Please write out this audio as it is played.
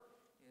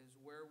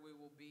where we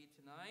will be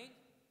tonight.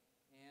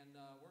 And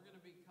we're going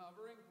to be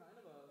covering kind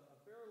of a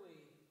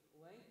fairly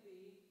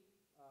lengthy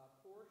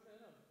portion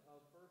of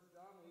 1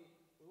 John. We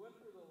went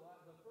through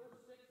the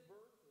first 6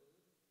 verses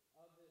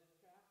of this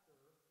chapter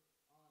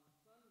on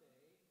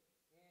Sunday.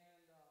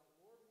 And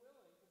Lord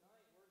willing,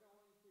 tonight we're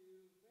going to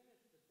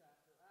finish the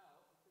chapter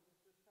out because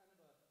it's just kind of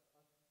a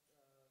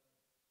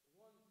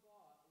one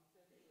thought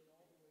essentially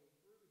all the way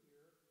through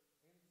here.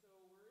 And so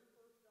we're in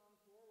 1 John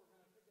 4. We're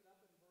going to pick it up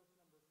in verse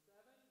number 7.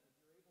 If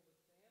you're able to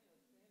stand,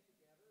 let's stand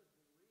together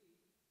as we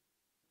read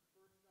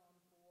 1 John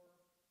 4,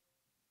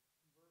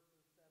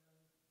 verses 7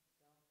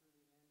 down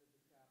through the end of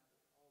the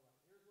chapter. All right,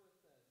 here's what it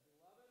says.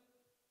 Beloved,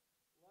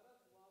 let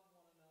us love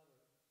one another.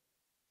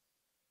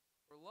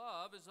 For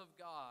love is of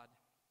God,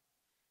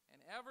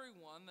 and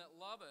everyone that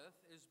loveth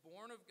is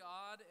born of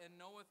God and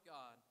knoweth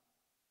God.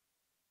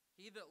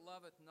 He that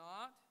loveth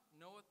not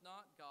knoweth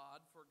not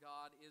God, for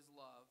God is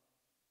love.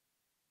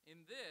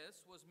 In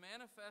this was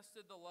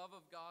manifested the love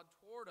of God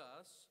toward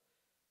us,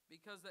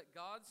 because that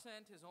God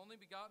sent his only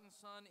begotten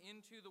Son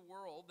into the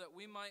world, that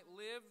we might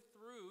live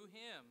through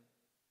him.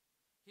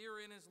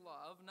 Herein is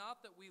love,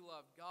 not that we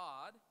loved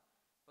God,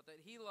 but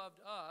that he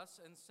loved us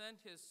and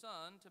sent his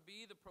Son to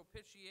be the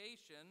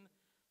propitiation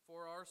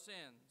for our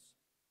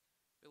sins.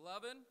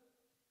 Beloved,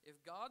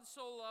 if God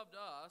so loved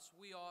us,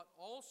 we ought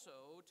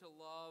also to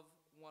love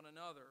one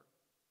another.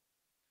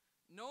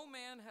 No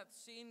man hath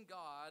seen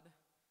God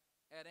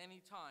at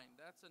any time.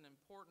 That's an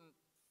important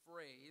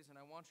phrase, and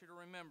I want you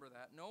to remember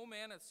that. No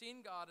man hath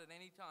seen God at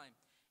any time.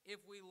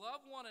 If we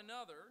love one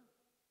another,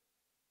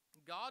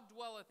 God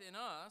dwelleth in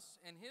us,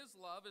 and his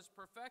love is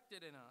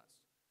perfected in us.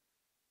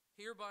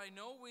 Hereby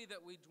know we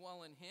that we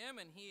dwell in him,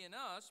 and he in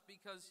us,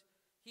 because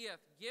he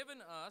hath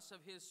given us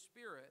of his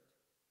Spirit.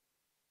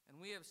 And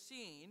we have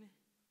seen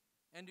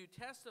and do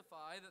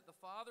testify that the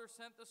Father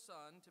sent the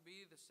Son to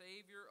be the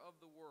Savior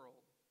of the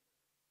world.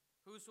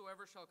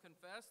 Whosoever shall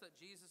confess that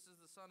Jesus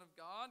is the Son of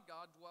God,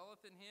 God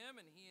dwelleth in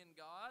him, and he in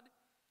God.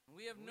 And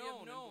we have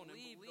known and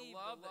believed the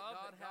love that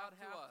God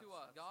hath to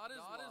us. God is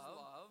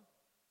love,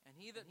 and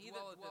he that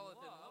dwelleth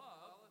in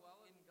love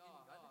dwelleth in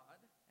God,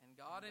 and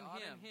God in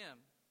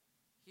him.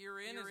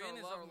 Herein is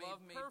our love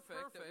made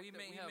perfect, that we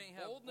may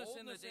have boldness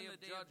in the day of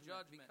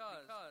judgment,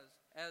 because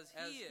as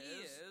he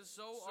is,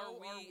 so are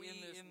we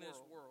in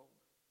this world.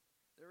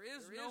 There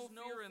is no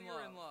fear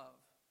in love.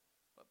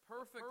 But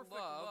perfect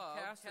love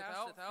casteth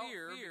out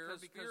fear,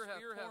 because fear hath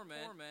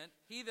torment.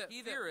 He that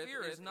feareth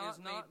is not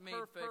made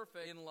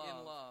perfect in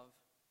love.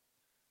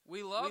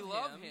 We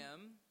love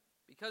him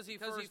because he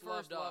first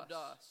loved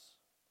us.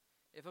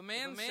 If a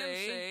man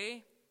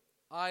say,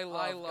 I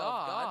love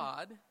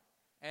God,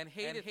 and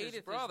hateth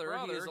his brother,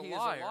 he is a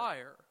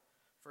liar.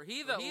 For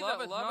he that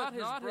loveth not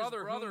his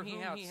brother whom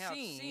he hath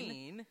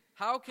seen,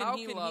 how can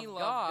he love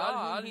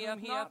God whom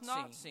he hath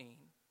not seen?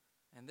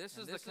 And this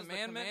is the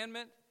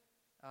commandment.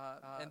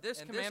 And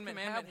this commandment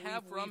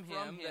have from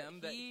him,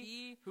 that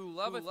he who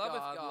loveth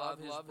God love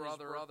his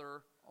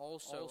brother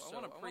also. I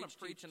want to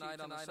preach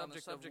tonight on the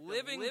subject of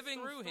living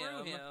through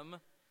him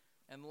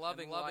and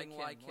loving like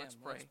him.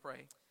 Let's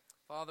pray.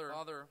 Father,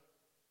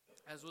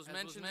 as was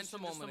mentioned just a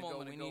moment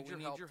ago, we need your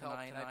help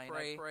tonight.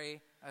 I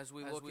pray as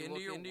we look into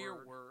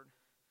your word,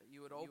 that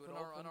you would open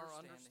our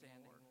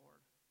understanding,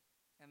 Lord,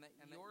 and that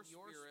your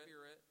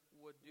Spirit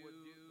would do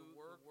the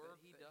work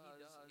that he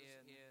does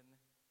in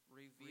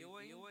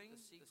revealing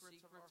the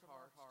secrets of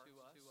our hearts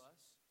to us.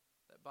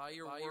 That by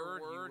your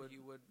word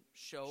you would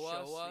show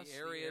us the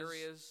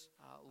areas,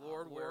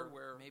 Lord,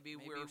 where maybe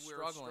we're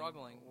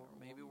struggling, or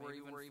maybe we're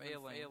even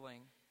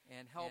failing.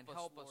 And help us,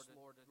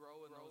 Lord, to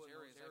grow in those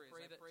areas. I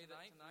pray that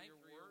tonight,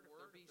 through your word, if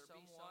there be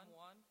someone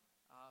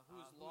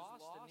who's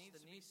lost and needs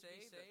to be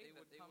saved, that they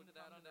would come to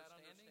that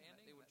understanding,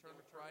 that they would turn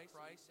to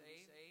Christ and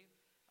be saved.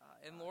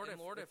 And Lord,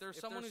 if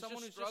there's someone who's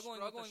just struggling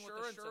with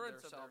assurance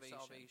of their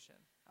salvation,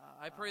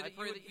 I pray that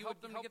you would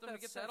help them to get that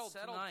settled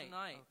tonight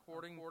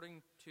according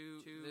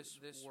to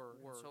this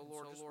word. And so,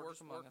 Lord, just work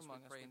among us,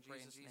 we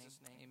pray in Jesus'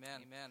 name.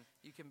 Amen.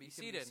 You can be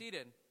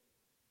seated.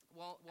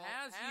 Well,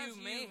 as you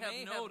may have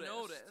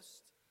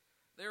noticed,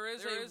 there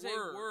is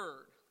a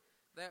word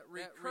that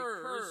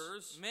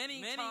recurs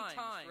many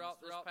times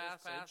throughout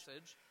this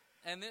passage.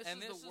 And this is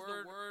the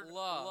word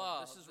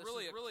love. This is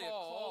really a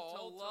call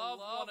to love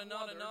one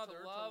another,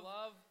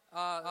 to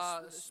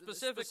love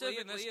specifically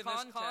in this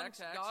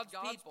context,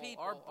 God's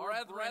people,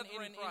 our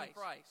brethren in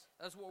Christ.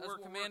 That's what we're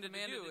commanded to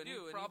do. And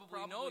you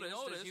probably noticed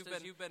as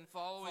you've been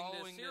following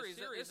this series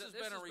that this has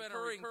been a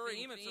recurring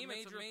theme. It's a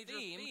major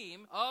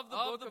theme of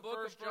the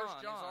book of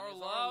 1 John. Our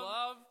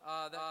love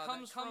that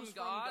comes from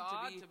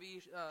God to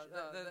be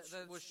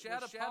that was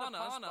shed upon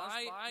us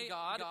by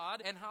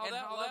God, and how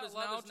that love is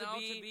now to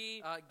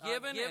be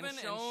given and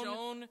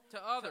shown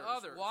to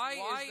others. Why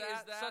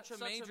is that such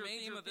a major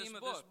theme of this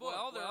book?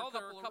 Well, there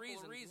are a couple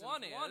of reasons.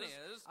 One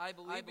is, I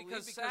believe,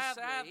 because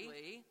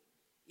sadly,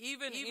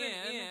 even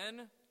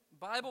in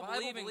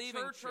Bible-believing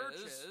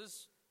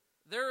churches,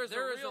 there is a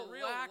real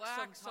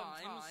lack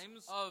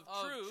sometimes of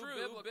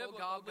true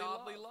biblical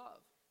godly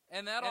love.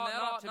 And that ought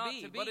not to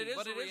be, but it is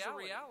a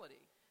reality.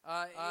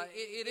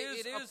 it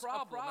is a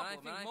problem.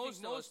 And I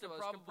think most of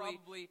us can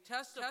probably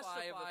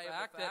testify of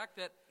the fact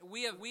that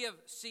we have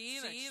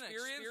seen,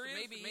 experienced,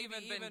 maybe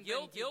even been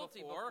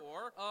guilty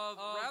before of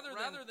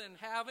rather than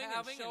having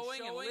and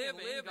showing and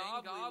living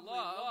godly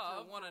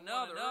love for one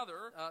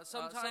another.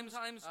 Sometimes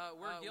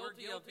we're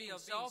guilty of being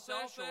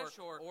selfish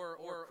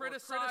or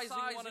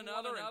criticizing one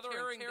another and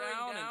tearing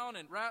down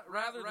and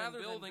rather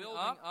than building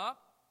up.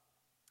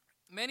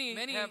 Many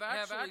have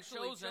actually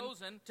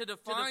chosen to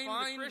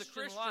define the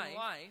Christian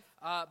life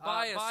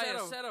by a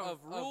set of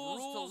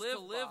rules to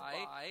live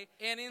by,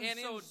 and in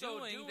so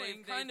doing,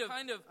 they've kind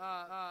of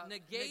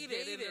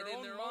negated in their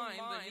own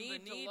mind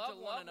the need to love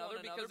one another,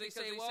 because they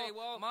say,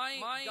 well, my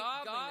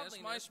godliness,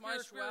 my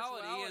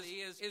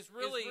spirituality is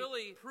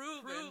really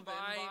proven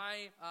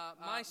by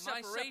my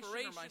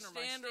separation, my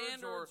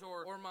standards,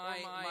 or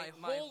my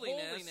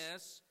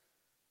holiness.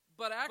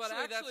 But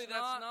actually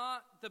that's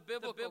not the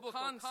biblical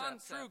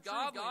concept. True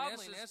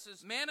godliness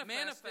is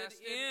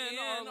manifested in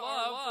our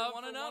love for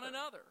one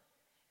another.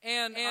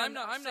 And I'm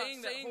not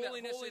saying that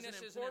holiness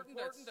is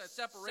important, that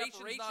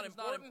separation is not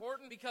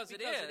important, because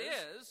it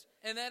is.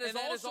 And that is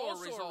also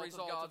a result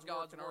of God's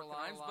work in our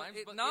lives,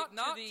 but not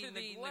to the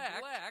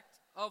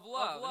neglect of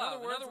love.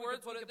 In other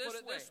words, we could put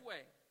it this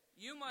way.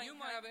 You might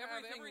have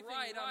everything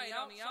right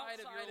on the outside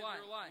of your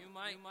life. You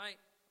might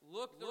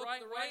look the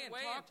right way and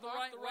talk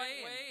the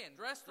right way and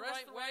dress the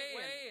right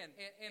way and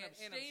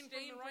abstain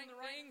from the right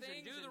things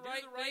and do the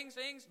right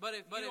things. But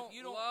if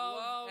you don't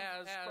love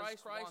as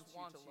Christ wants you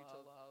to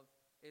love,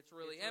 it's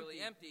really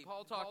empty.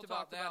 Paul talked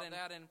about that in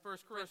 1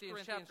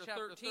 Corinthians chapter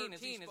 13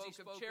 as he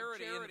spoke of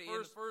charity in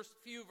the first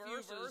few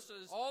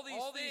verses. All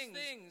these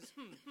things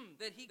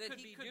that he could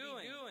be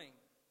doing.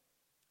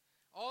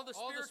 All the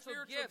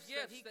spiritual gifts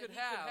that he could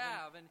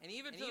have, and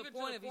even to the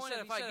point of, he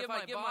said, if I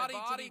give my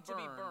body to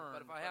be burned,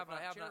 but if I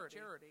have not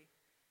charity,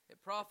 it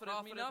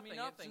profiteth me nothing.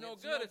 It's no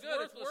good, it's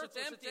worthless,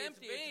 it's empty, it's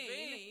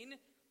vain,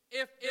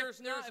 if it's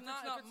not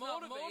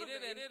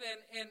motivated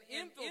and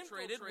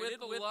infiltrated with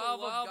the love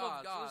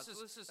of God. So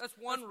that's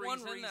one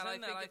reason that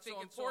I think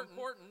it's so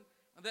important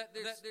that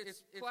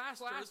it's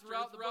plastered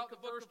throughout the book of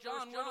 1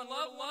 John. We're to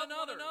love one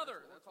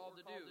another. That's all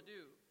to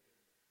do.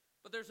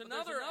 But there's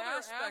another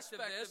aspect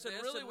of this, and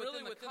really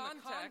within the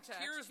context,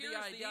 here's the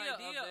idea of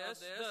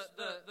this,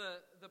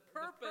 the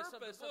purpose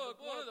of the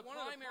book. One of the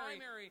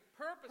primary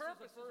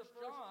purposes of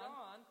 1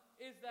 John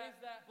is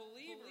that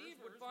believers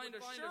would find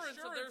assurance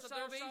of their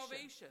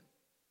salvation.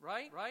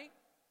 Right?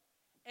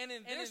 And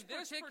in this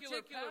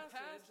particular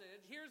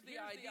passage, here's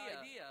the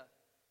idea.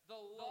 The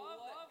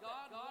love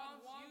that God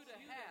wants you to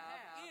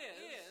have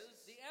is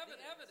the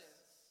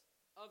evidence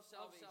of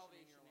salvation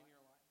in your life.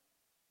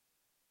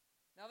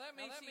 Now that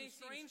may seem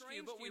strange to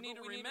you, but we need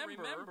to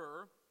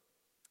remember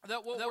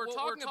that what we're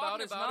talking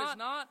about is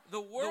not the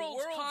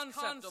world's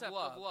concept of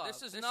love.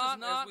 This is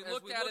not, as we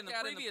looked at in the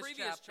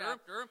previous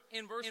chapter,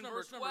 in verse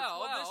number 12,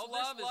 this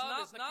love is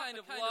not the kind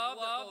of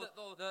love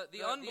that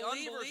the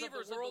unbelievers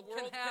of the world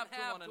can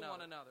have to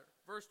one another.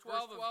 Verse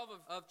 12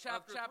 of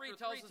chapter 3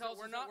 tells us that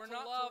we're not to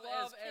love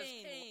as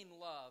Cain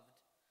loved.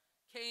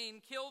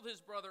 Cain killed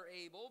his brother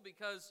Abel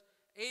because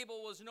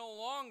Abel was no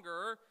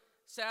longer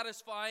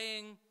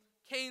satisfying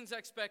Cain's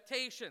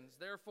expectations.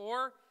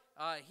 Therefore,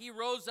 he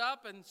rose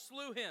up and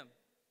slew him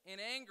in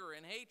anger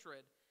and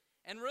hatred.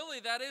 And really,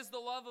 that is the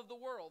love of the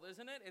world,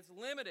 isn't it? It's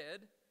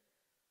limited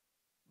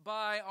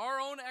by our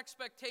own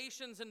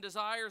expectations and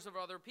desires of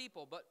other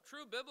people. But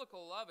true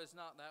biblical love is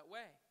not that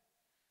way.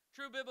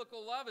 True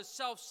biblical love is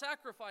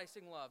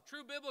self-sacrificing love.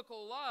 True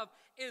biblical love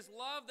is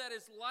love that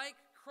is like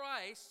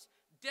Christ,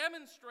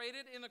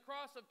 demonstrated in the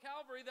cross of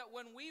Calvary, that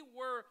when we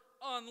were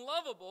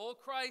unlovable,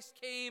 Christ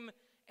came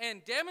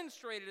and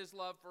demonstrated his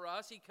love for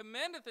us. He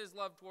commendeth his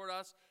love toward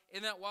us,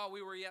 in that while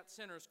we were yet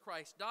sinners,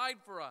 Christ died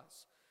for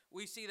us.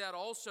 We see that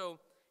also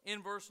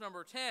in verse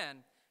number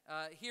 10.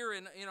 Here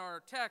in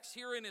our text,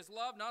 herein is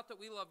love, not that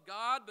we loved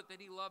God, but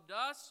that he loved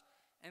us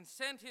and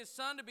sent his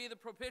Son to be the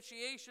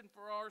propitiation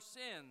for our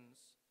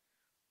sins.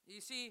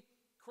 You see,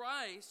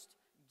 Christ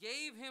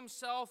gave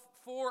himself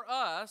for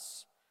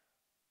us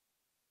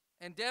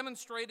and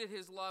demonstrated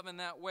his love in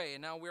that way,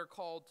 and now we're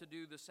called to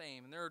do the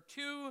same. And there are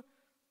two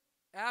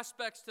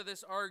aspects to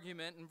this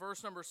argument. In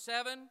verse number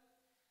 7,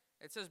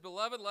 it says,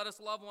 Beloved, let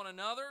us love one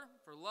another,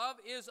 for love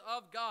is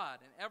of God,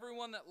 and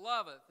everyone that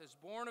loveth is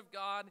born of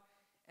God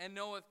and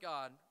knoweth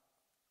God.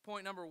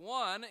 Point number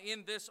 1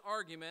 in this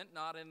argument,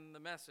 not in the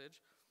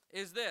message,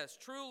 is this: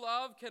 true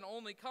love can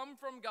only come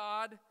from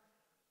God.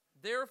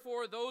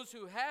 Therefore, those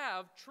who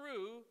have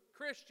true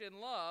Christian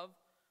love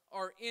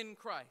are in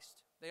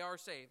Christ. They are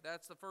saved.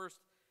 That's the first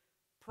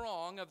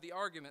prong of the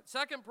argument.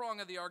 Second prong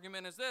of the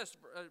argument is this,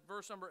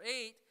 verse number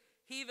 8,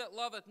 He that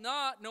loveth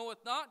not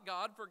knoweth not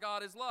God, for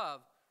God is love.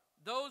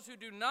 Those who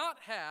do not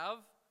have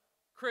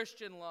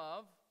Christian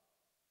love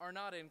are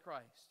not in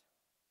Christ.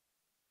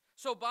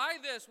 So by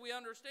this we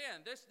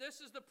understand, this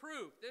is the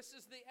proof, this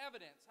is the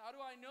evidence. How do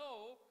I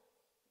know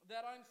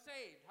that I'm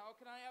saved? How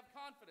can I have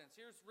confidence?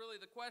 Here's really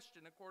the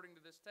question according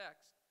to this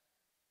text.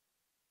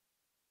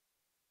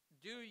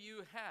 Do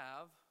you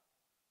have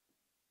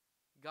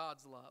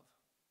God's love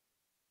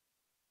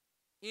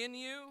in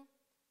you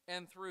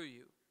and through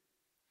you.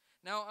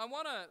 Now, I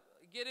want to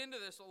get into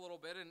this a little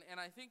bit, and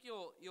I think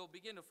you'll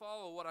begin to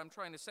follow what I'm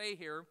trying to say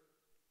here.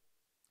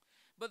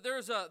 But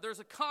there's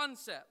a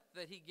concept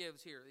that he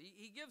gives here.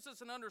 He gives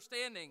us an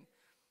understanding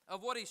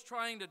of what he's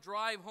trying to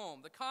drive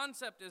home. The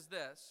concept is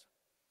this.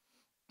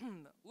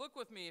 Look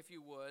with me, if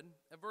you would,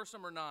 at verse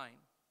number 9.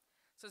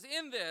 It says,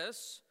 "In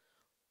this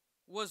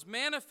was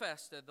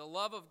manifested the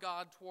love of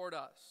God toward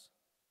us."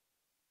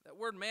 That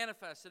word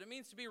manifested, it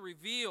means to be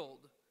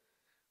revealed.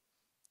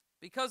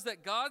 Because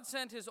that God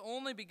sent his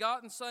only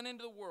begotten Son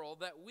into the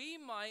world that we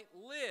might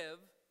live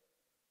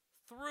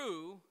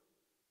through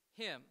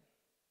him.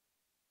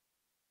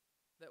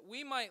 That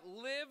we might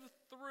live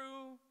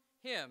through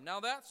him. Now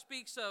that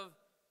speaks of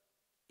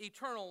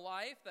eternal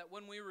life, that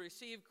when we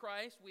receive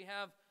Christ, we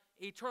have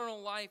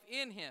eternal life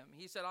in him.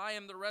 He said, "I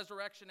am the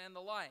resurrection and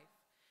the life."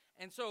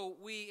 And so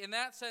we, in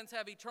that sense,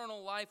 have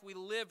eternal life. We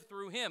live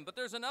through him. But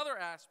there's another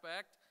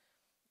aspect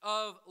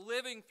of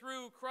living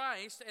through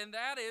Christ, and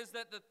that is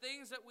that the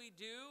things that we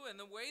do and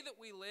the way that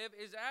we live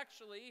is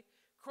actually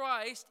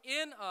Christ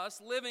in us,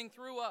 living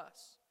through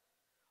us.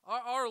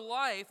 Our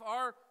life,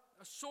 our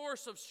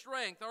source of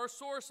strength, our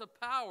source of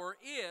power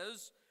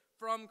is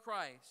from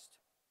Christ.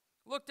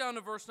 Look down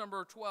to verse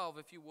number 12,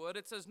 if you would.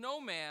 It says,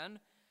 "No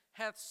man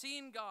hath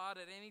seen God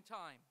at any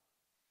time.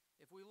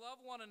 If we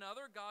love one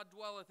another, God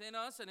dwelleth in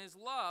us, and his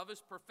love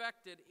is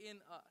perfected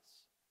in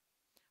us."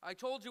 I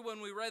told you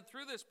when we read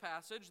through this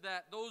passage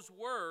that those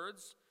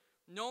words,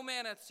 "no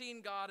man hath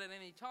seen God at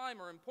any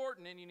time," are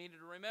important, and you needed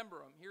to remember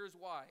them. Here's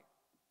why.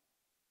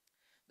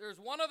 There's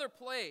one other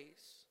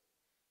place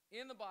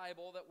in the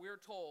Bible that we're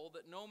told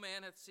that no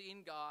man hath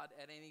seen God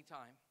at any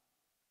time.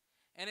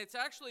 And it's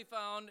actually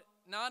found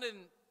not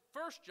in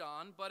 1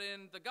 John, but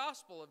in the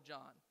Gospel of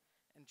John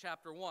in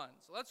chapter 1.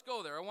 So let's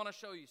go there. I want to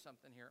show you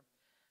something here.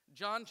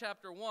 John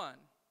chapter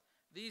 1.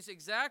 These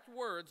exact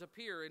words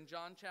appear in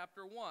John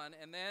chapter 1,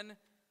 and then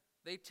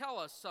they tell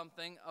us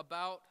something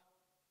about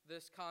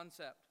this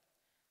concept.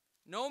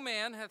 No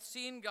man hath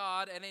seen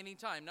God at any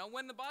time. Now,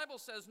 when the Bible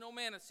says no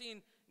man hath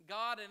seen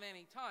God at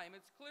any time,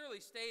 it's clearly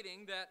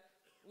stating that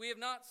we have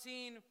not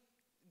seen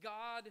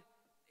God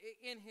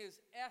in his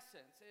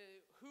essence,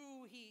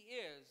 who he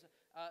is.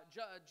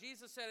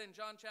 Jesus said in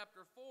John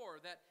chapter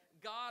 4 that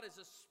God is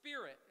a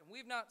spirit, and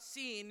we've not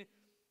seen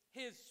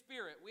his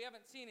spirit. We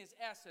haven't seen his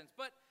essence.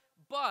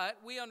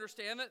 But we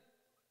understand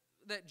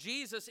that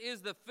Jesus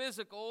is the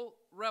physical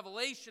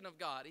revelation of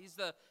God. He's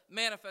the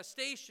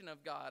manifestation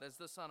of God as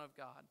the Son of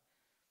God.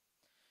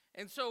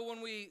 And so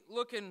when we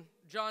look in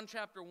John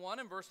chapter 1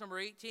 and verse number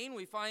 18,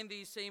 we find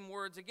these same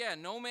words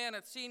again. "No man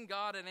hath seen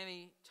God at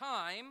any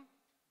time.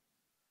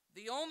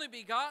 The only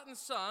begotten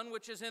Son,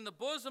 which is in the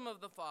bosom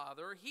of the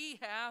Father, he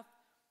hath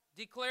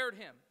declared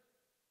him."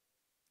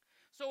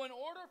 So in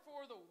order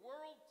for the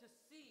world to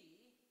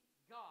see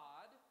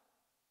God,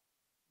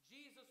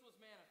 Jesus was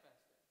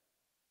manifested.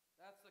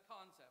 That's the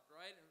concept,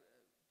 right?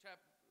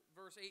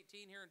 Verse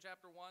 18 here in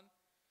chapter 1.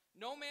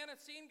 "No man hath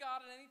seen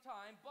God at any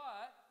time,"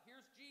 but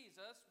here's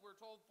Jesus. We're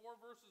told 4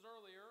 verses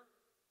earlier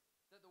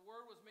that the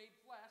Word was made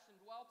flesh and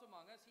dwelt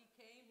among us. He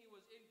came, he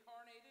was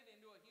incarnated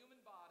into a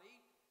human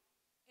body,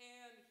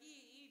 and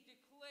he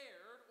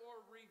declared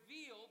or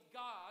revealed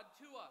God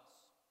to us.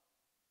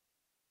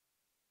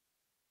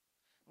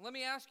 Let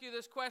me ask you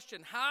this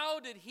question. How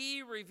did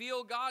he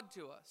reveal God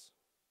to us?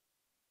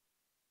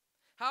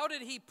 How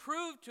did he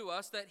prove to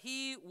us that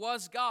he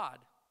was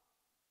God?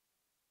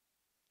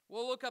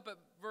 We'll look up at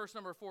verse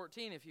number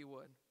 14, if you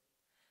would.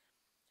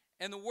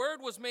 "And the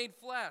Word was made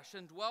flesh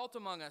and dwelt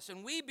among us,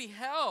 and we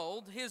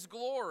beheld his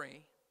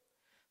glory.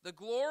 The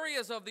glory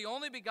is of the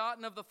only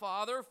begotten of the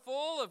Father,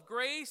 full of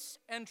grace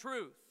and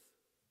truth.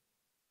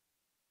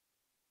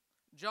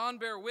 John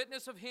bare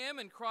witness of him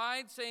and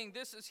cried, saying,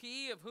 This is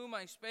he of whom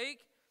I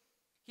spake.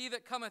 He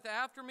that cometh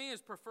after me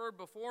is preferred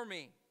before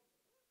me,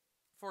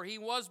 for he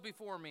was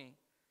before me.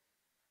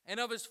 And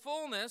of his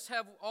fullness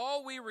have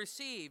all we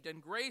received,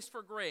 and grace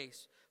for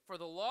grace. For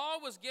the law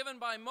was given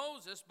by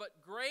Moses,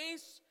 but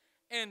grace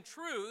and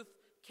truth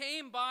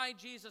came by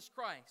Jesus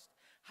Christ."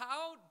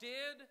 How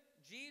did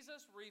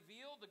Jesus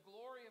reveal the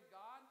glory of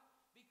God?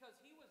 Because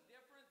he was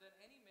different than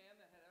any man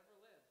that had ever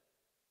lived.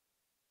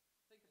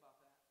 Think about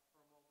that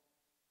for a moment.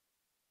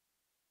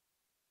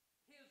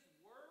 His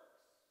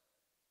works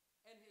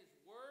and his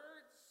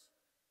words,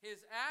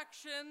 his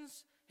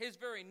actions, his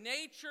very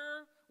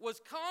nature was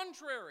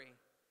contrary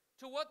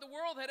to what the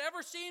world had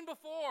ever seen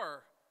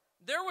before.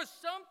 There was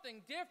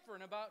something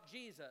different about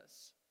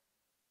Jesus.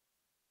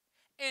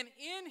 And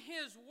in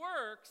his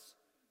works,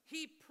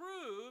 he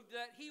proved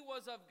that he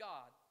was of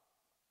God.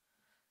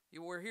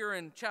 We're here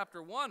in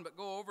chapter 1, but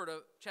go over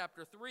to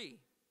chapter 3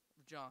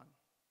 of John.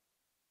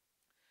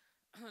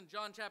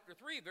 John chapter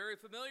 3, very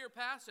familiar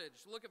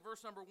passage. Look at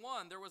verse number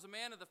 1. "There was a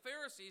man of the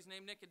Pharisees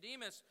named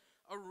Nicodemus,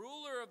 a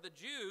ruler of the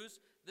Jews.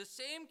 The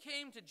same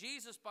came to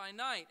Jesus by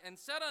night and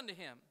said unto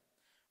him,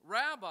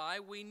 Rabbi,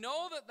 we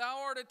know that thou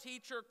art a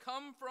teacher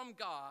come from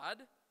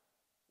God."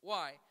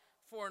 Why?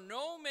 For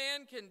no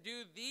man can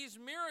do these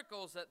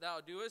miracles that thou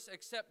doest,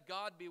 except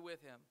God be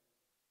with him.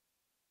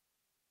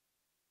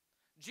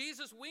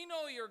 Jesus, we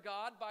know you're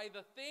God by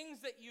the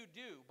things that you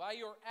do, by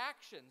your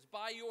actions,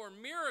 by your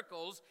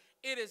miracles.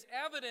 It is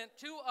evident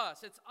to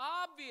us, it's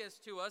obvious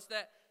to us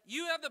that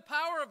you have the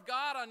power of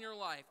God on your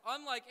life,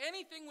 unlike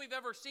anything we've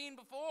ever seen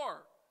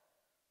before.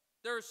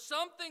 There's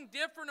something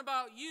different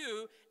about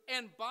you,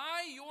 and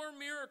by your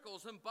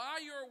miracles and by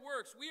your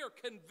works, we are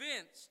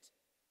convinced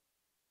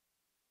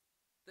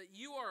that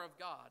you are of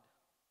God.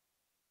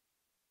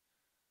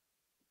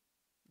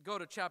 Go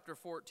to chapter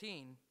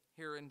 14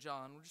 here in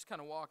John. We're just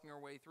kind of walking our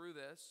way through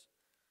this.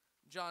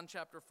 John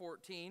chapter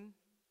 14,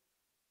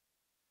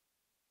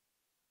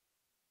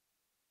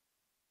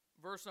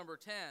 verse number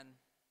 10.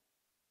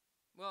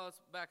 Well,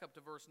 let's back up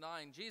to verse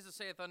 9. Jesus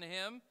saith unto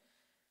him,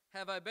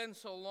 Have I been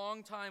so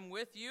long time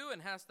with you,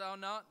 and hast thou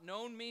not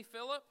known me,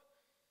 Philip?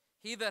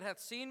 He that hath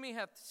seen me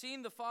hath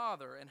seen the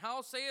Father. And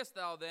how sayest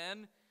thou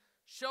then,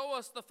 Show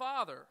us the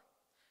Father?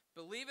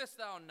 Believest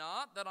thou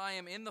not that I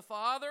am in the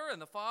Father,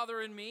 and the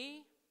Father in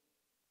me?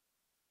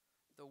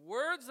 The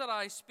words that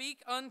I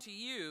speak unto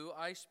you,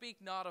 I speak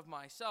not of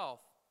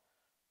myself,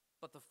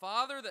 but the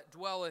Father that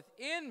dwelleth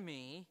in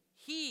me,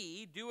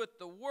 he doeth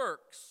the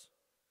works.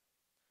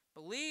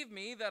 Believe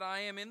me that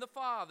I am in the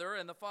Father,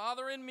 and the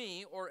Father in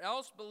me, or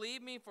else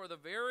believe me for the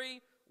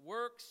very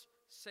works'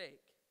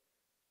 sake.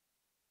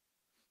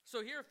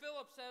 So here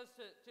Philip says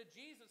to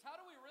Jesus, how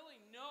do we really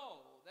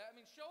know that?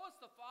 Show us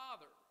the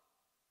Father.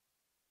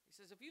 He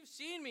says, if you've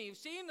seen me, you've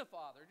seen the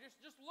Father.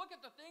 Just look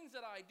at the things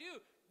that I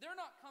do. They're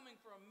not coming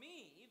from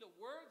me, the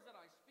words that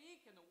I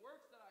speak and the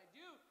works that I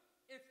do.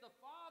 It's the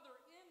Father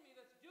in me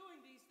that's doing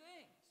these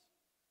things.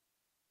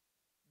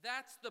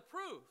 That's the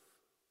proof.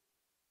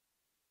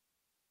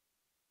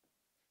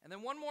 And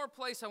then one more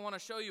place I want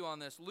to show you on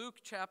this, Luke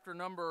chapter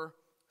number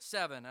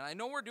 7. And I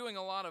know we're doing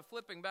a lot of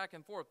flipping back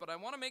and forth, but I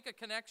want to make a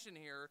connection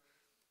here.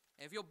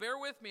 And if you'll bear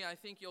with me, I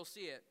think you'll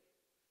see it.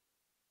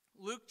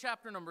 Luke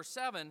chapter number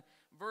 7,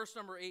 verse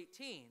number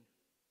 18.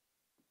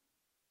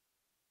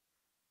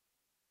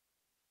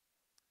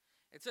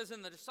 It says,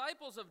 And the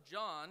disciples of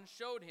John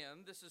showed him,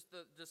 this is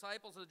the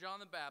disciples of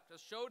John the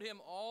Baptist, showed him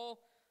all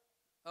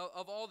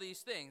of all these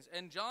things.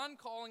 And John,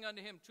 calling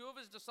unto him 2 of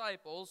his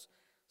disciples,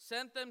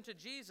 sent them to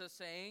Jesus,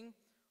 saying,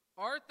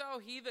 Art thou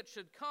he that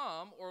should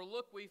come, or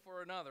look we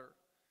for another?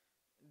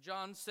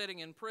 John's sitting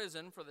in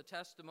prison for the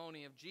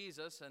testimony of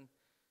Jesus, and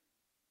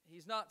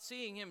he's not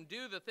seeing him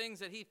do the things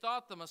that he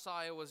thought the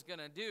Messiah was going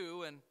to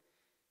do. And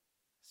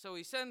so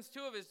he sends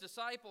 2 of his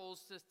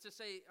disciples to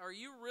say, Are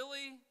you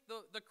really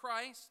the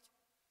Christ?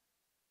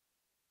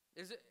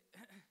 Is it?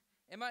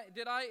 Am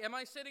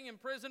I sitting in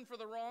prison for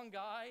the wrong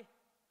guy?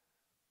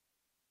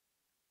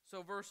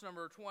 So verse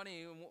number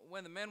 20,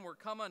 when the men were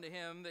come unto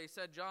him, they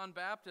said, John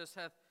Baptist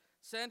hath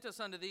sent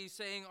us unto thee,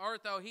 saying,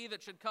 Art thou he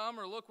that should come,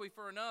 or look we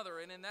for another?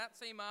 And in that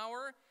same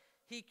hour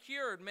he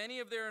cured many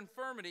of their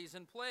infirmities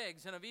and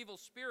plagues, and of evil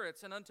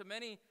spirits, and unto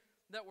many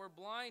that were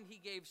blind he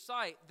gave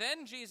sight.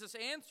 Then Jesus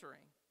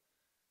answering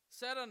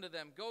said unto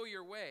them, Go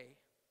your way,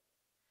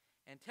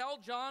 and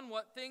tell John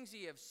what things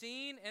ye have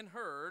seen and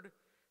heard,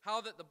 how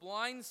that the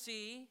blind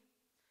see,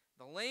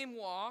 the lame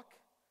walk,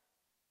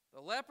 the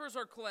lepers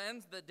are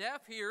cleansed, the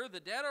deaf hear, the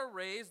dead are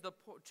raised,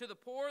 to the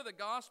poor the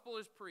gospel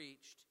is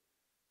preached.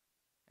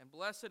 And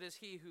blessed is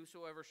he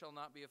whosoever shall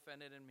not be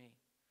offended in me.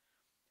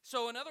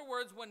 So in other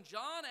words, when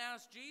John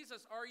asked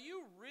Jesus, Are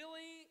you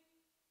really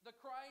the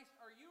Christ?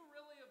 Are you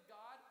really of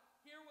God?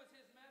 Here was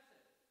his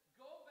message.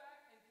 Go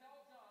back and tell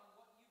John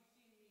what you've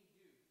seen me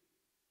do.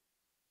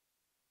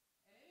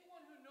 And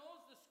anyone who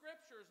knows the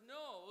Scriptures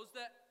knows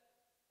that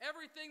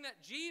everything that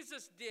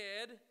Jesus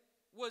did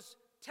was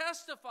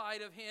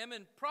testified of him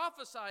and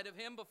prophesied of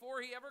him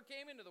before he ever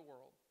came into the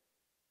world.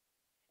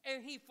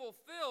 And he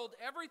fulfilled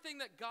everything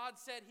that God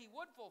said he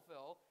would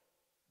fulfill.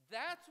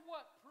 That's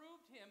what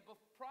proved him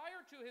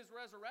prior to his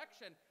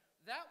resurrection.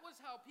 That was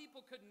how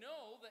people could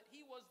know that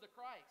he was the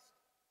Christ.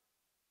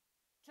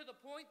 To the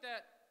point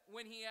that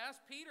when he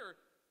asked Peter,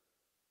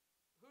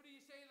 Who do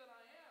you say that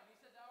I am? He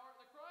said, Thou art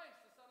the Christ,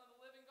 the Son of the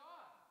living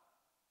God.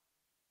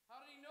 How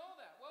did he know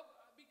that? Well,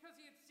 because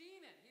he had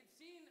seen it. He had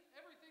seen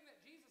everything that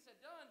Jesus had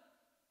done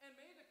and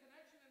made the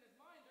connection in his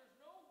mind. There's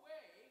no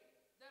way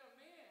that a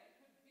man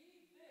could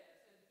be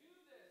this and do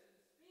this and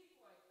speak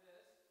like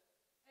this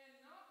and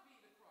not be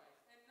the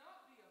Christ and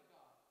not be of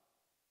God.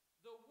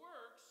 The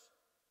works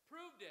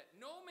proved it.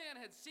 No man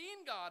had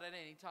seen God at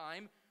any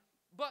time,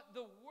 but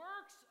the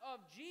works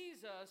of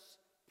Jesus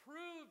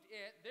proved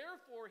it.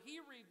 Therefore, he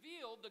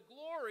revealed the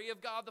glory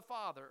of God the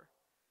Father.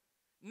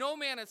 No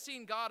man had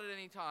seen God at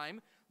any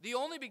time. The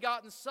only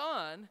begotten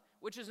Son,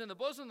 which is in the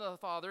bosom of the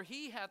Father,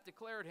 he hath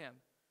declared him.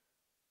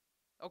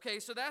 Okay,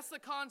 so that's the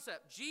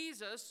concept.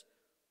 Jesus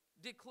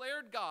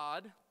declared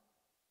God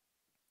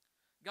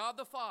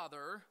the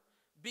Father,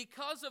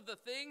 because of the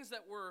things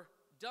that were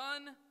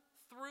done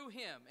through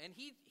him. And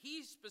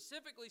he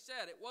specifically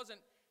said it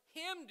wasn't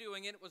him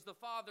doing it, it was the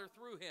Father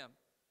through him,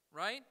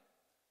 right?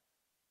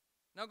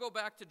 Now go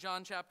back to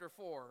John chapter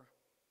 4.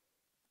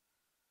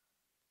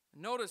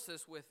 Notice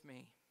this with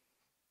me.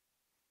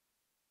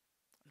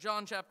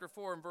 John chapter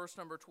 4 and verse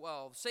number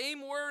 12.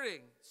 Same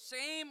wording.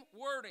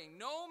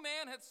 No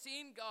man hath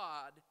seen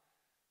God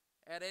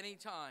at any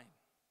time.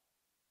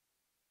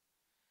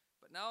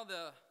 But now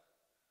the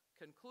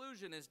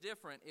conclusion is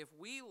different. If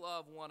we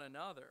love one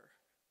another,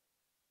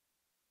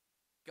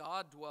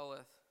 God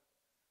dwelleth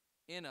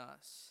in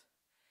us,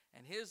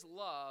 and his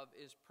love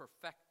is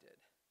perfected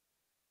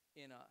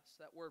in us.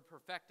 That word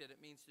perfected, it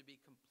means to be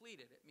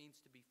completed. It means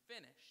to be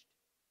finished.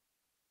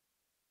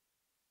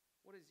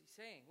 What is he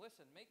saying?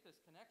 Listen, make this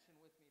connection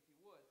with me if you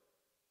would.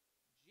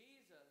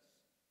 Jesus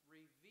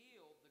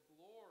revealed the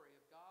glory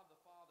of God the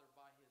Father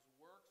by his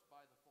works, by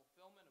the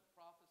fulfillment of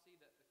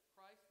prophecy that the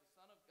Christ, the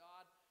Son of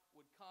God,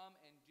 would come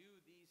and do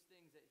these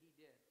things that he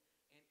did.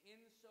 And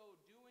in so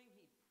doing,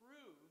 he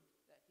proved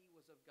that he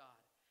was of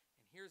God.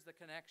 And here's the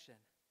connection.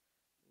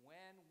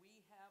 When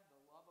we have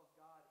the love of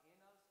God in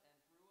us and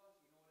through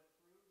us, you know what it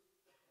proves?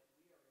 That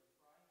we are in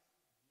Christ and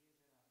he is in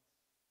us.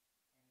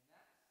 And in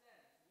that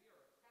sense, we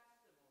are a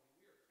testimony.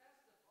 We are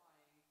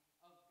testifying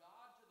of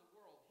God to the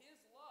world. His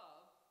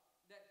love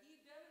that he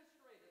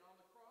demonstrated on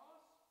the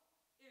cross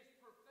is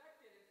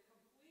perfected. It's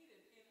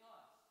completed in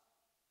us.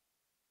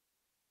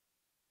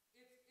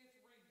 It's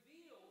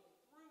revealed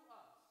through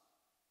us.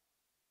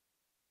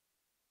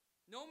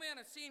 No man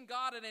has seen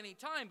God at any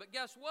time, but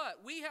guess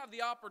what? We have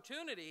the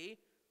opportunity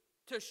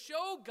to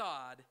show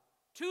God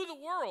to the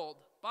world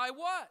by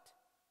what?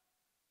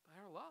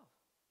 By our love.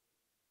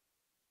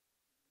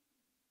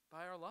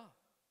 By our love.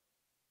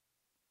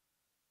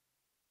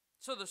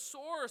 So the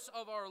source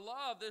of our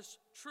love, this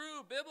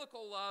true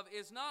biblical love,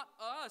 is not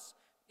us.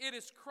 It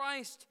is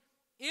Christ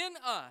in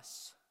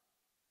us.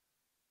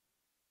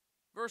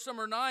 Verse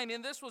number 9,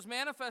 in this was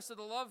manifested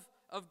the love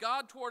of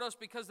God toward us,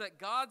 because that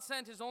God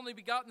sent his only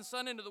begotten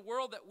Son into the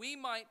world that we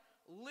might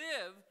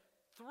live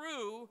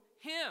through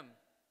him.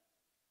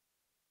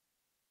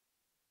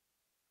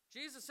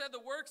 Jesus said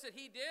the works that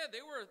he did,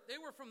 they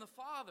were from the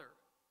Father.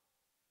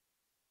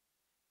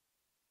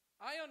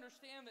 I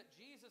understand that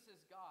Jesus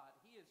is God.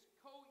 He is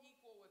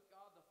co-equal with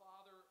God the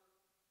Father.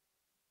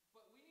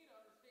 But we need to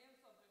understand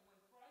something. When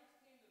Christ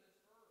came to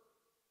this earth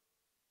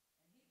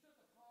and he took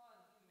upon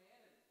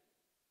humanity,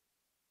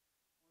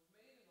 was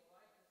made in the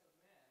likeness of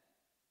men,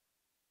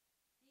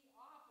 he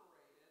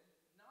operated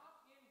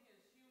not in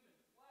his human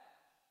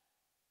flesh,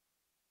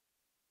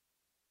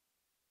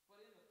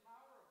 but in the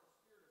power of the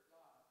Spirit of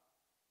God.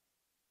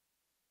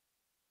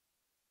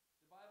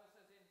 The Bible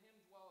says, in him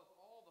dwelleth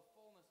all the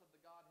fullness of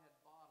the Godhead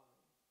bodily.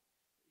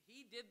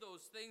 He did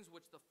those things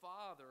which the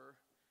Father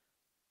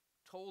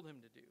told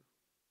him to do.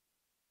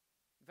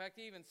 In fact,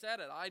 he even said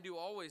it, I do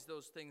always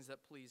those things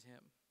that please him.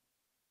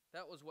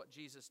 That was what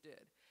Jesus did.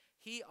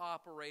 He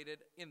operated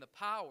in the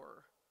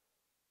power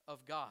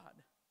of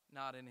God,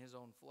 not in his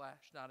own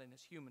flesh, not in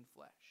his human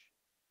flesh.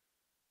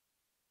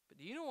 But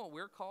do you know what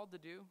we're called to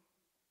do?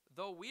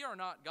 Though we are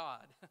not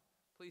God,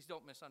 please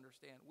don't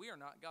misunderstand, we are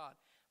not God,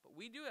 but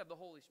we do have the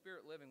Holy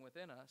Spirit living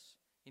within us.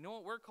 You know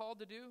what we're called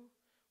to do?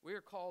 We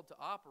are called to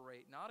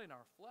operate not in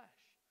our flesh,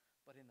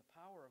 but in the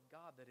power of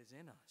God that is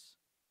in us.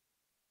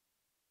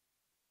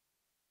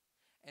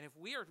 And if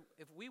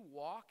we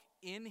walk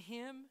in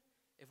him,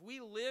 if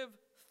we live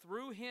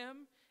through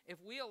him,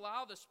 if we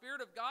allow the Spirit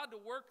of God to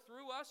work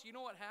through us, you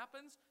know what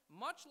happens?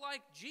 Much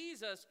like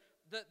Jesus,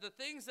 the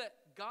things that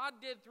God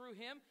did through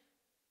him,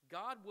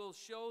 God will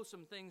show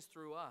some things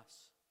through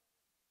us.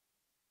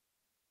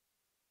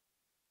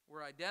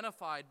 We're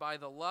identified by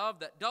the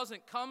love that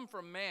doesn't come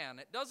from man.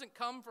 It doesn't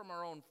come from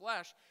our own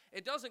flesh.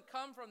 It doesn't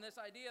come from this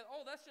idea,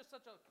 oh, that's just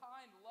such a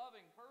kind,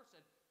 loving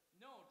person.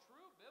 No,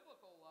 true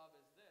biblical love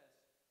is this.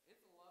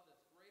 It's a love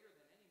that's greater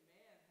than any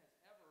man has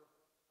ever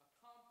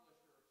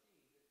accomplished or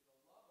achieved. It's the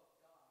love of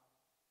God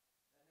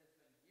that has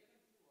been given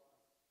to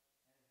us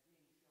and is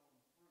being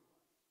shown through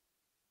us.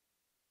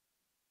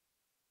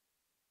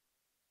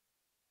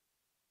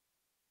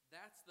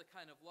 That's the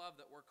kind of love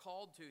that we're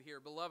called to here.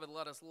 Beloved,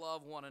 let us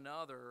love one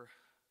another.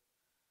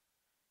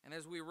 And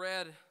as we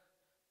read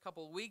a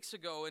couple of weeks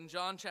ago in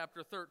John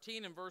chapter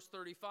 13 and verse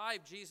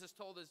 35, Jesus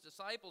told his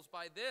disciples,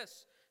 by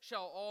this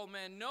shall all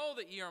men know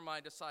that ye are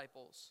my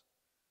disciples,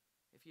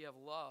 if ye have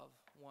love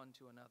one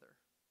to another.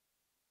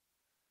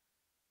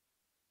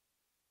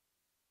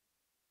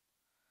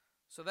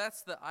 So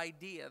that's the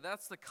idea.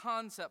 That's the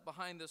concept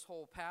behind this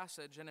whole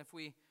passage. And if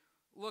we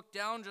look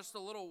down just a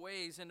little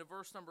ways into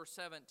verse number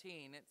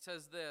 17, it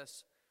says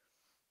this,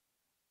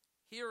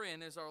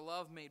 herein is our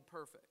love made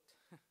perfect.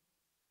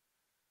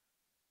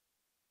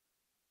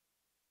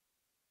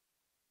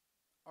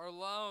 Our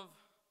love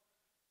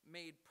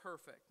made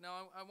perfect.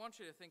 Now, I want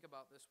you to think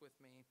about this with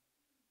me.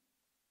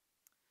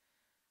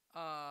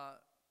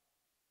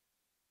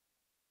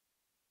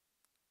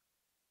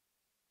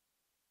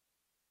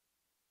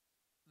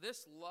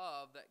 This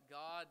love that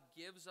God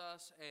gives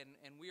us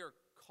and we are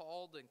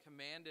called and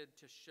commanded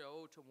to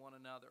show to one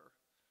another.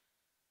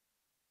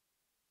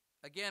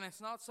 Again, it's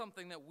not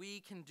something that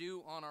we can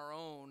do on our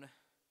own,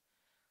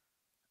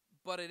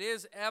 but it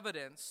is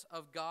evidence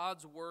of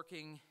God's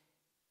working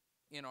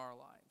in our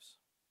lives.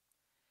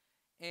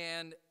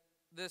 And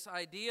this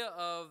idea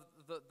of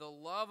the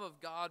love of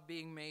God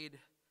being made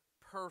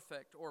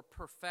perfect or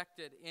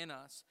perfected in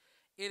us,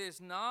 it is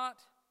not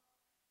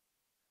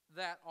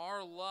that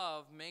our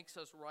love makes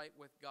us right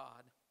with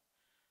God,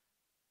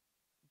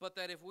 but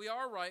that if we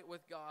are right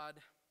with God,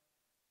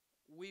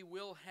 we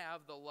will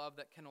have the love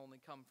that can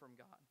only come from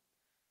God.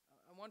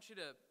 I'm going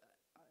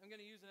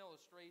to use an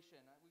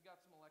illustration. We've got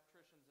some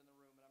electricians in the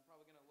room, and I'm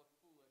probably going to look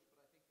foolish,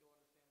 but I think you'll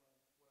understand what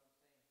I'm saying.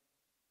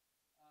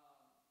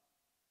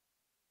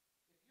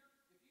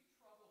 If you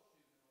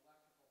troubleshoot an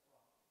electrical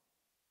problem,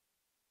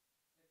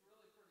 it's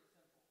really pretty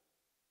simple.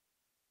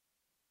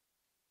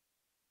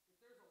 If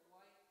there's a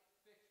light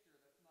fixture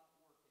that's not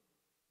working,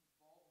 the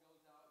bulb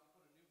goes out, you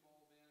put a new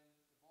bulb in,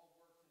 the bulb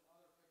works in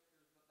other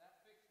fixtures, but that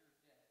fixture's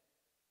dead.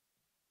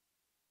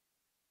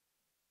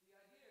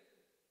 The idea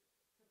is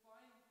to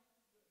find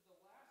the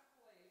last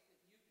place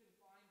that you can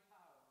find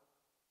power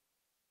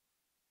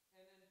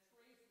and then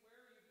trace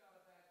where you've got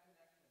a bad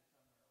connection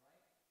somewhere,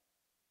 right?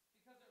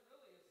 Because it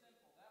really is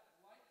simple. That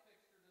light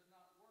fixture does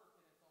not work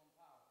in its own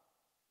power.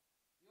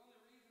 The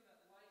only reason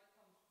that light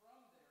comes from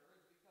there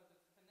is because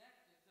it's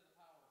connected to the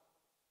power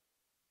source.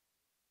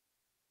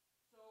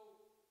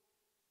 So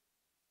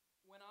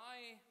when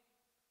I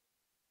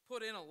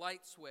put in a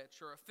light switch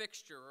or a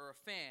fixture or a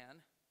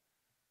fan,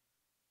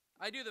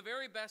 I do the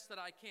very best that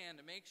I can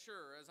to make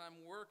sure, as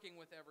I'm working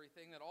with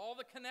everything, that all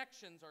the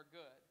connections are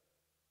good.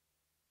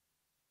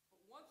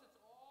 But once it's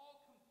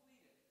all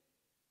completed,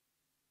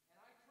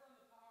 and I turn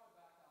the power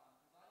back on,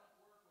 because I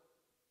don't work with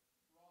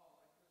raw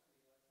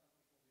electricity like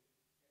some people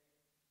do, okay?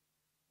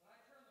 When I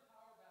turn the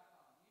power back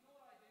on, you know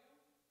what I do?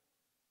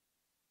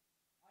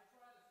 I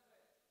try the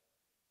switch.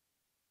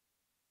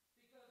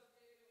 Because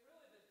really,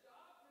 the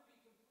job can be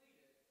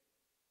completed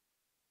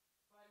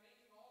by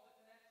making all the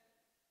connections.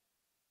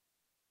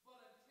 But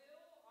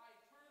until I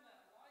turn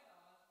that light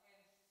on and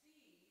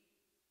see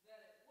that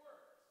it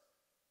works,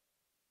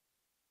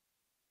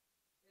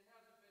 it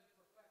hasn't been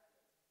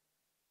perfected.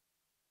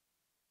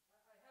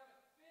 I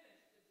haven't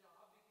finished the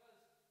job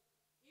because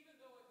even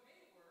though it may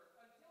work,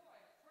 until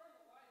I turn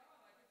the light on,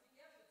 I can see,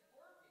 yes, it's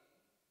working.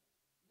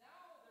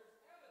 Now there's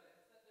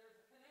evidence that there's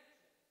a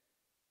connection.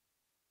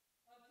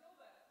 Until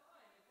that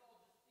time, it's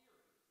all just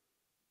theory.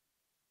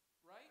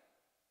 Right?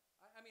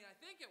 I mean, I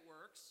think it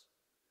works.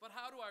 But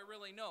how do I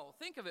really know?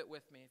 Think of it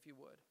with me, if you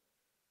would.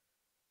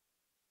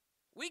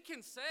 We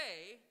can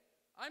say,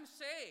 I'm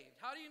saved.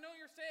 How do you know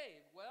you're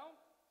saved? Well,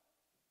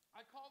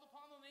 I called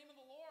upon the name of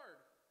the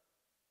Lord.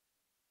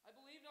 I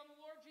believed on the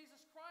Lord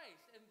Jesus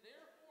Christ, and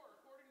therefore,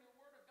 according to the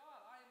Word of God,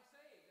 I am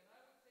saved. And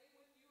I would say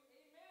with you,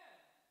 amen.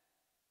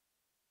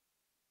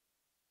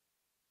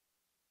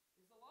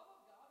 Is the love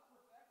of God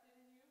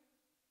perfected in you?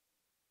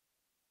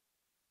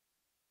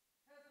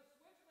 Has the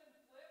switch been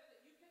flipped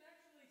that you can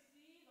actually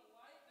see the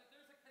light, that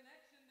there's a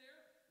connection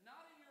there,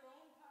 not in your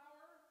own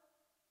power,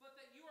 but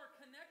that you are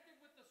connected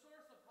with the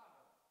source of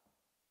power?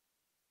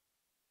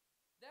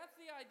 That's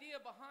the idea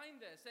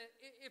behind this.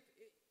 If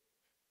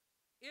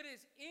it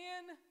is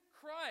in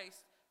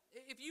Christ,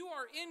 if you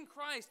are in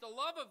Christ, the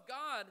love of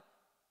God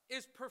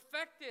is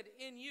perfected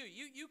in you.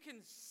 You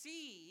can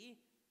see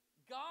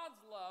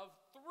God's love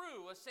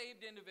through a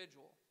saved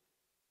individual.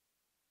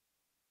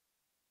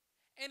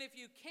 And if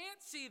you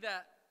can't see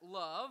that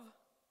love,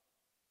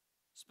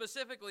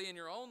 specifically in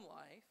your own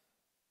life,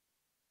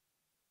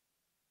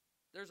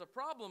 there's a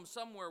problem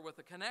somewhere with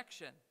a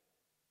connection.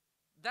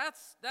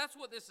 That's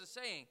what this is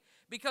saying,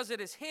 because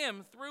it is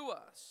Him through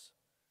us.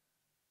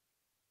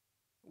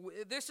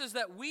 This is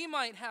that we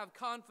might have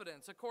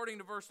confidence, according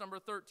to verse number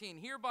 13.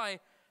 Hereby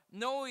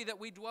know we that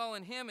we dwell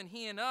in Him and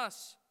He in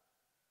us.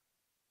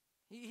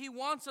 He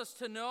wants us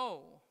to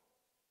know.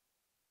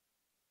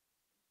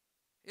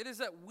 It is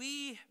that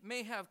we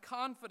may have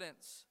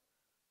confidence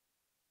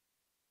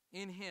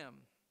in Him.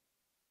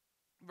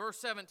 Verse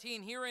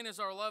 17, herein is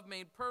our love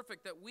made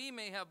perfect, that we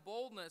may have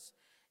boldness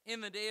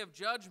in the day of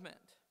judgment.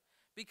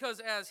 Because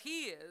as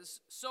He is,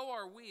 so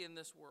are we in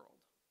this world.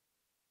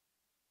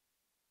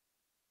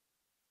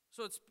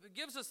 So it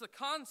gives us the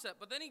concept,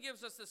 but then He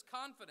gives us this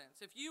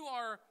confidence. If you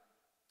are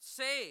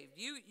saved,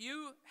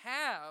 you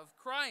have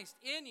Christ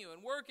in you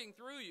and working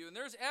through you, and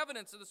there's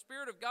evidence of the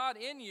Spirit of God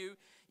in you,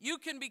 you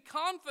can be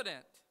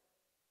confident.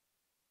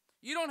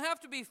 You don't have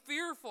to be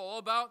fearful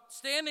about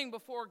standing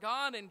before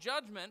God in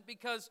judgment,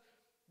 because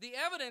the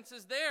evidence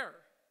is there.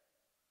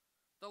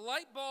 The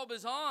light bulb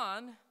is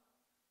on,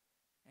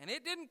 and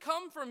it didn't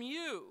come from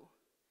you.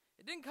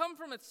 It didn't come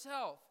from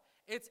itself.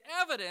 It's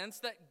evidence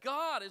that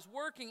God is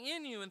working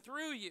in you and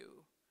through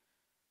you.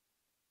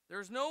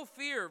 There's no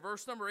fear,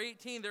 verse number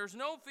 18, there's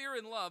no fear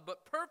in love,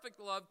 but perfect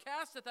love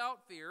casteth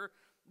out fear,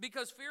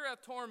 because fear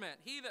hath torment.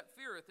 He that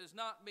feareth is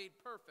not made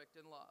perfect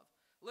in love.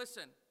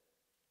 Listen,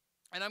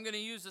 and I'm going to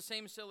use the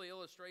same silly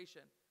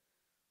illustration.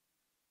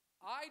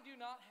 I do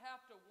not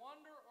have to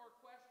wonder or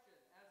question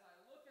as I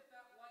look at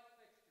that light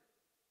fixture,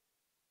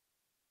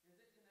 is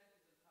it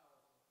connected to the power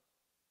source?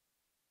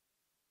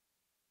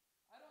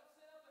 I don't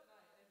sit up at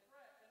night and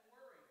fret and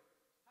worry.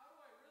 How do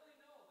I really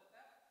know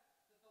that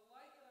the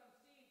light that I'm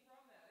seeing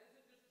from that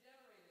isn't just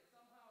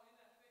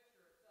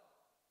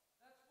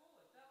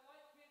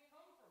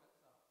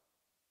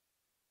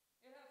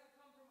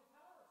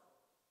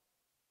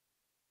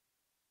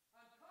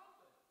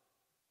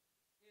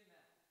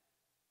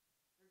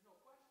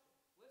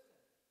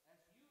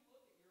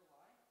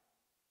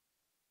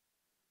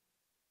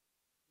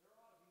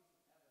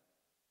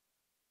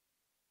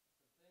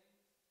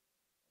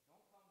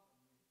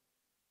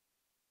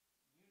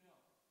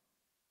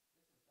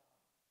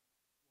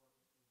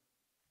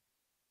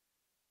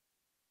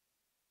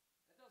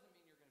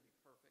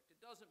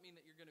doesn't mean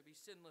that you're going to be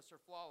sinless or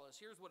flawless.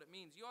 Here's what it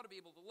means. You ought to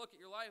be able to look at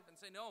your life and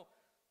say, no,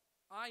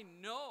 I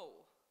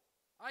know.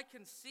 I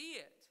can see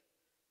it.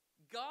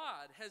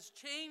 God has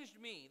changed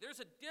me.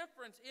 There's a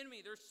difference in me.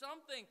 There's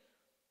something,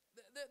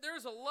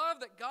 there's a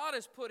love that God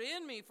has put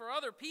in me for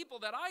other people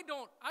that I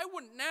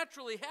wouldn't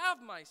naturally have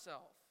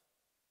myself.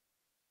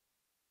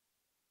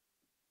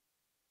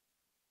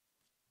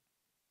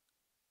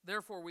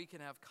 Therefore, we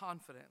can have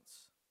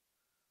confidence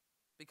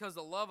because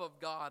the love of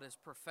God is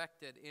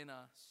perfected in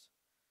us.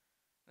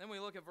 Then we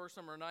look at verse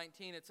number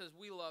 19. It says,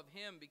 we love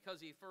him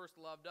because he first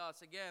loved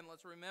us. Again,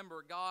 let's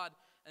remember God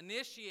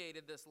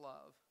initiated this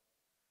love.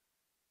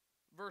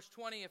 Verse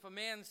 20, if a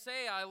man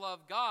say, I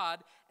love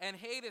God, and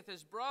hateth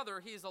his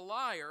brother, he's a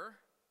liar.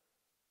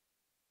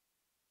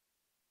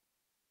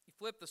 You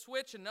flip the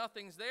switch and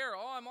nothing's there.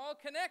 Oh, I'm all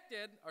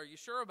connected. Are you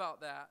sure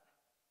about that?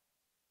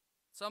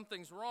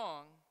 Something's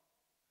wrong.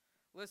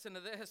 Listen to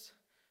this.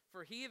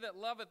 For he that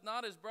loveth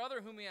not his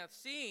brother whom he hath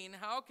seen,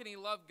 how can he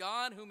love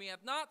God whom he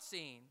hath not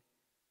seen?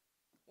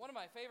 One of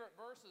my favorite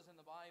verses in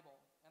the Bible,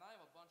 and I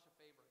have a bunch of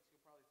favorites.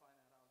 You'll probably find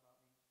that out about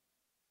me.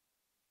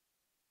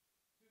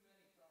 Too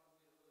many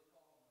probably to really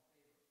call them my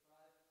favorites,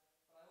 but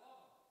I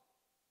love them.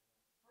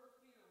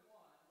 1 Peter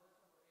 1, verse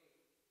number 8.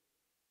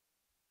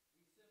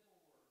 These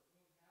simple words,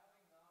 whom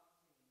having not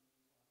seen we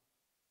love.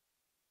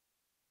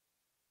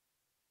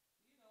 Do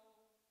you know,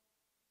 and I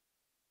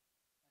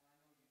know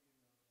you do know this, because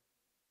it's true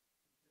in your life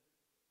too.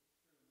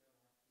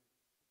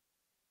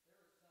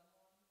 There is someone that I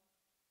love. I've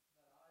never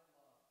seen him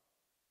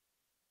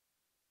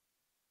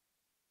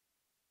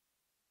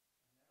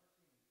before.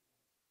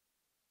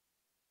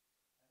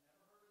 I've never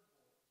heard his voice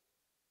in an audible way.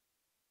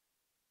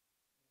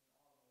 But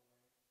I'm telling you,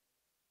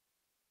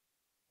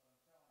 I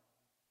love him.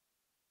 He's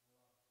my Savior,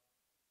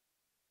 and having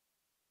not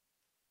seen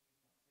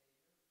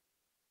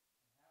him, I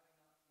love him.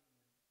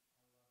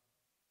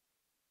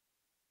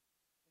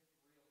 It's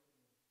real to me.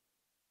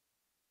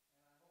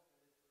 And I hope it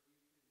is for you too. Whom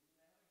having not seen, we love. Listen, if you can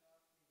love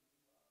God who you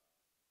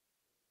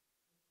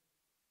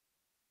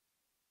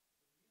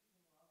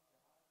haven't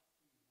seen,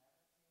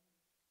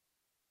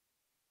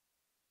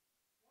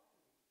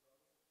 why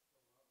do we struggle to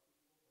love people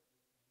that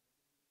we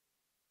can see?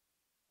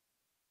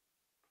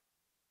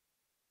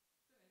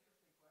 It's an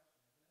interesting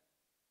question, isn't it?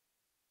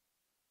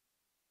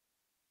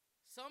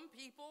 Some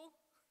people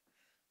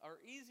are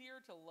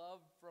easier to love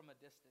from a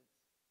distance.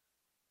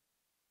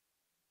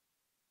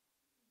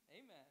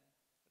 Amen.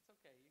 It's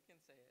okay. You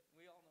can say it.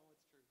 We all know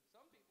it's true.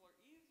 Some people are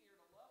easier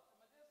to love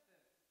from a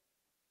distance.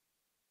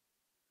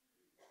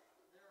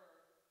 There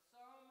are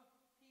some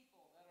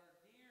people that are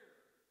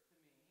dear to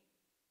me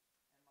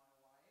and my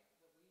wife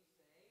that we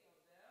say of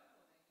them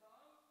when they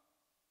come,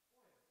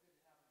 boy, it's good to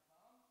have them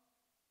come. And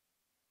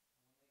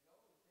when they go, we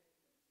say,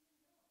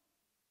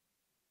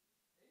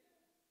 it's good to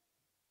see them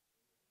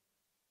go.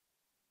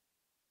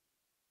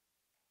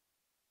 Amen.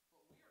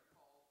 But we are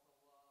called to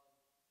love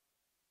one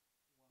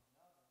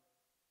another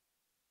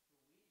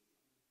who we see,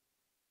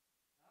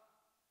 not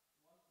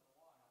once in a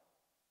while,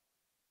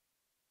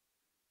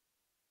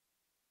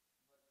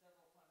 but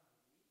several times a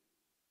week,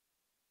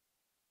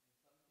 in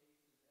some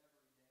cases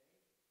every day.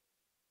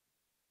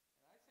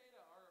 And I say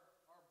to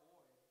our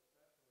boys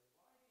especially,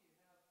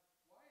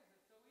 why is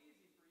it so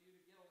easy for you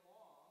to get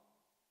along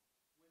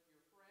with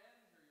your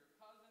friends or your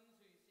cousins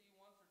who you see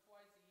once or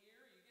twice a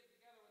year? You get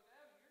together with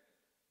them and you're just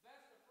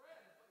best of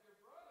friends, but your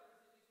brothers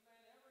that you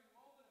spend every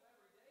moment of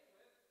every day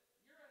with,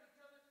 you're at each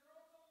other's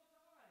throats all the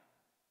time.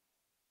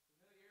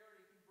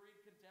 Familiarity can breed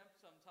contempt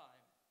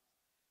sometimes.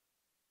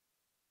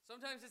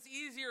 Sometimes it's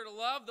easier to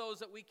love those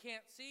that we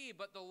can't see,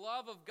 but the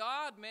love of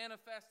God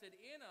manifested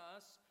in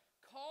us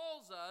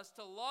calls us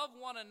to love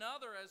one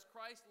another as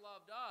Christ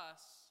loved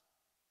us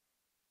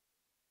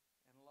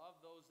and love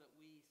those that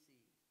we see.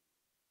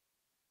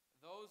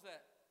 Those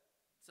that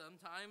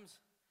sometimes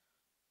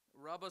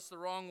rub us the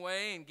wrong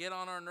way and get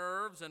on our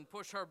nerves and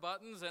push our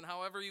buttons and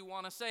however you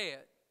want to say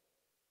it.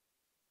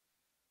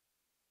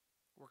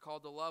 We're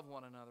called to love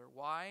one another.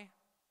 Why?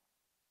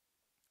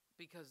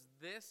 Because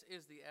this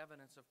is the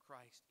evidence of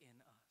Christ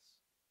in us.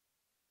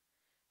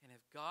 And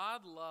if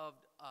God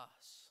loved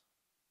us,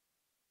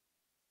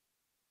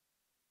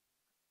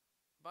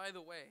 by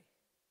the way,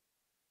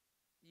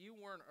 you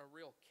weren't a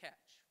real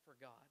catch for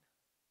God.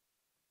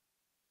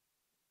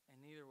 And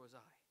neither was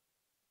I.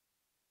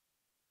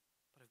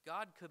 But if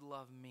God could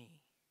love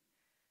me,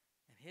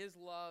 and his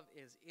love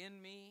is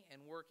in me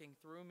and working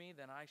through me,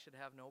 then I should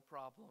have no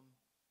problem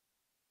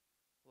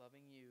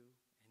loving you,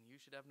 and you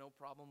should have no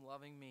problem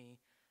loving me,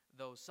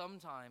 though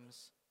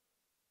sometimes,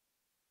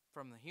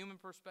 from the human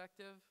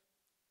perspective,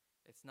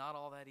 it's not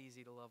all that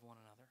easy to love one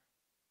another.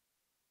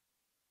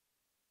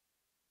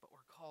 But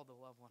we're called to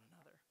love one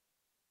another.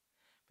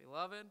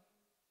 Beloved,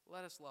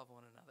 let us love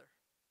one another.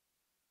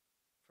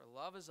 For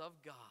love is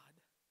of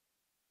God.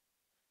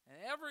 And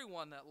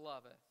everyone that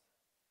loveth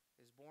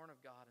is born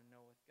of God and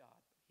knoweth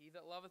God. But he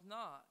that loveth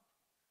not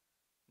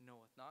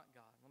knoweth not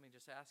God. Let me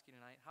just ask you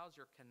tonight, how's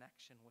your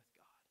connection with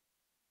God?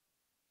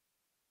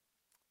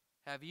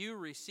 Have you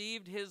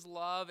received His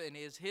love, and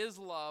is His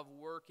love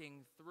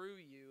working through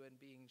you and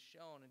being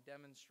shown and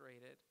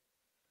demonstrated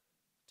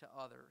to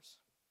others?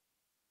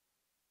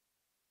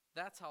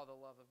 That's how the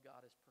love of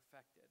God is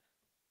perfected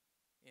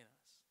in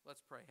us.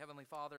 Let's pray. Heavenly Father,